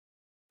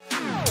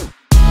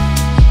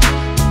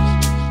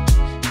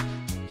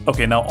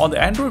Okay, now on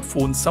the Android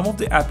phone, some of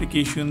the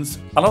applications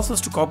allows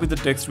us to copy the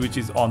text which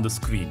is on the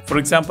screen. For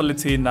example,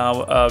 let's say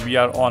now we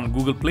are on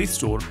Google Play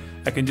Store.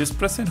 I can just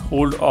press and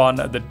hold on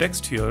the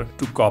text here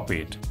to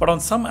copy it. But on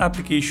some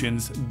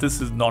applications,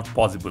 this is not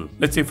possible.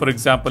 Let's say, for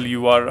example,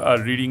 you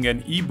are reading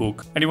an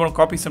ebook and you want to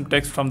copy some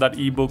text from that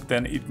ebook,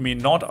 then it may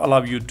not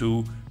allow you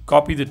to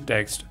copy the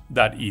text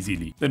that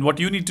easily. Then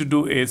what you need to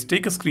do is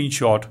take a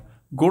screenshot,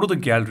 go to the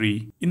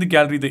gallery. In the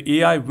gallery,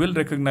 the AI will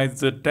recognize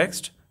the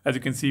text. As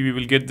you can see, we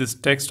will get this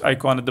text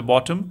icon at the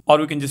bottom, or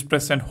we can just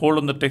press and hold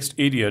on the text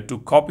area to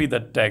copy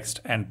that text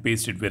and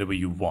paste it wherever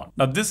you want.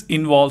 Now this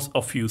involves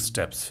a few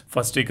steps.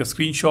 First, take a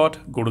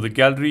screenshot, go to the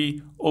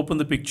gallery, open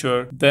the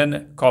picture,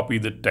 then copy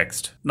the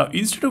text. Now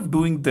instead of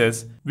doing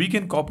this, we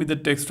can copy the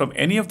text from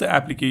any of the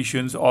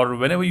applications or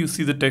whenever you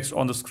see the text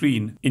on the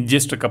screen in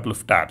just a couple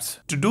of taps.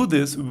 To do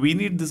this, we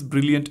need this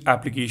brilliant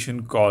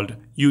application called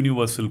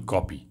Universal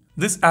Copy.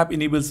 This app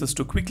enables us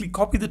to quickly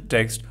copy the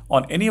text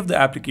on any of the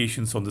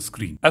applications on the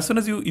screen. As soon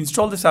as you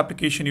install this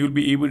application, you will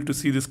be able to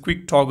see this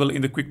quick toggle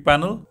in the quick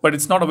panel, but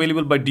it's not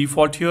available by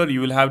default here. You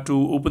will have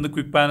to open the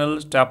quick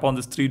panel, tap on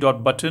this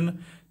three-dot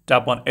button,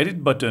 tap on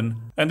edit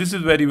button, and this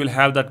is where you will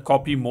have that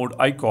copy mode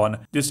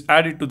icon. Just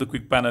add it to the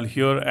quick panel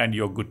here and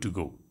you're good to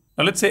go.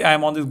 Now let's say I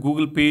am on this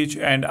Google page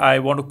and I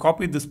want to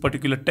copy this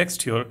particular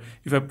text here.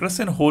 If I press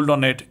and hold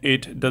on it,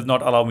 it does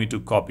not allow me to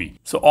copy.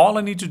 So all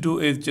I need to do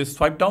is just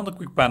swipe down the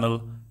quick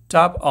panel,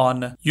 tap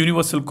on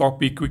Universal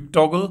Copy Quick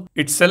Toggle.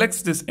 It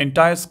selects this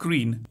entire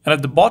screen, and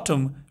at the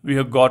bottom we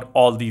have got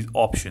all these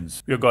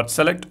options. We have got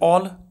select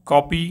all,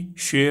 copy,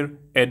 share,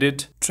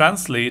 edit,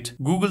 translate,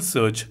 Google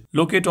search,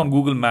 locate on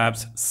Google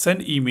Maps,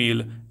 send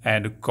email,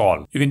 and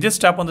call. You can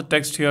just tap on the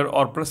text here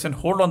or press and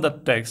hold on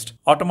that text.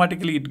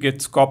 Automatically it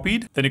gets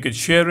copied. Then you can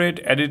share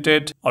it, edit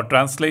it, or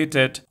translate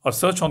it, or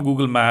search on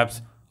Google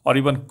Maps, or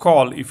even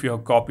call if you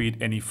have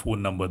copied any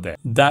phone number there.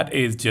 That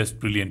is just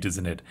brilliant,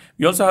 isn't it?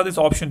 We also have this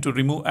option to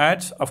remove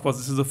ads. Of course,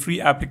 this is a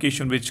free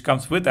application which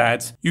comes with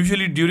ads.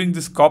 Usually during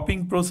this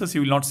copying process,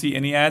 you will not see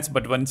any ads,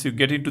 but once you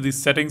get into the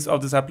settings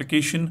of this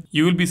application,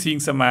 you will be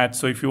seeing some ads.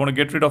 So if you want to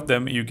get rid of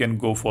them, you can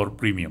go for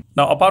premium.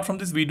 Now, apart from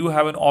this, we do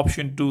have an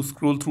option to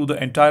scroll through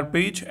the entire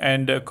page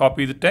and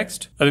copy the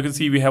text. As you can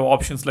see, we have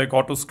options like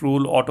auto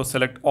scroll, auto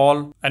select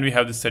all, and we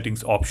have the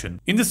settings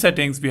option. In the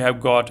settings, we have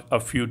got a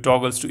few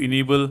toggles to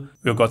enable.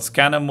 We've got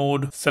scanner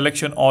mode,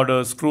 selection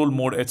order, scroll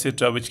mode,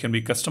 etc., which can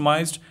be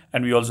customized,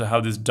 and we also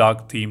have this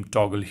dark theme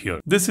toggle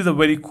here. This is a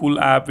very cool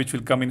app which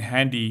will come in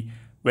handy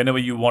whenever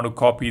you want to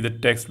copy the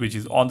text which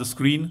is on the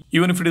screen.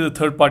 Even if it is a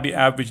third-party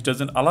app which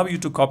doesn't allow you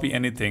to copy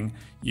anything,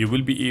 you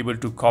will be able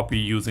to copy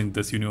using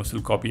this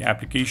Universal Copy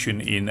application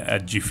in a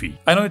jiffy.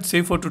 I know it's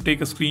safer to take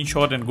a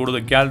screenshot and go to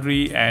the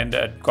gallery and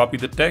copy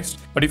the text,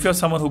 but if you're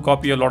someone who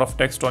copy a lot of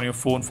text on your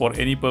phone for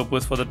any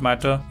purpose for that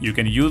matter, you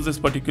can use this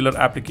particular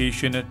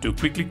application to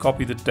quickly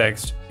copy the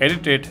text,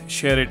 edit it,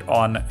 share it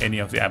on any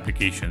of the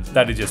applications.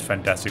 That is just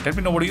fantastic. Let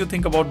me know what do you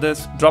think about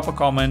this. Drop a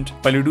comment.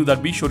 While you do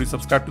that, be sure to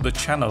subscribe to the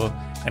channel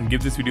and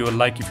give this video a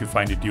like if you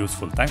find it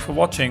useful. Thanks for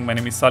watching. My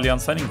name is Salyan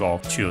signing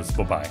off. Cheers.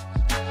 Bye-bye.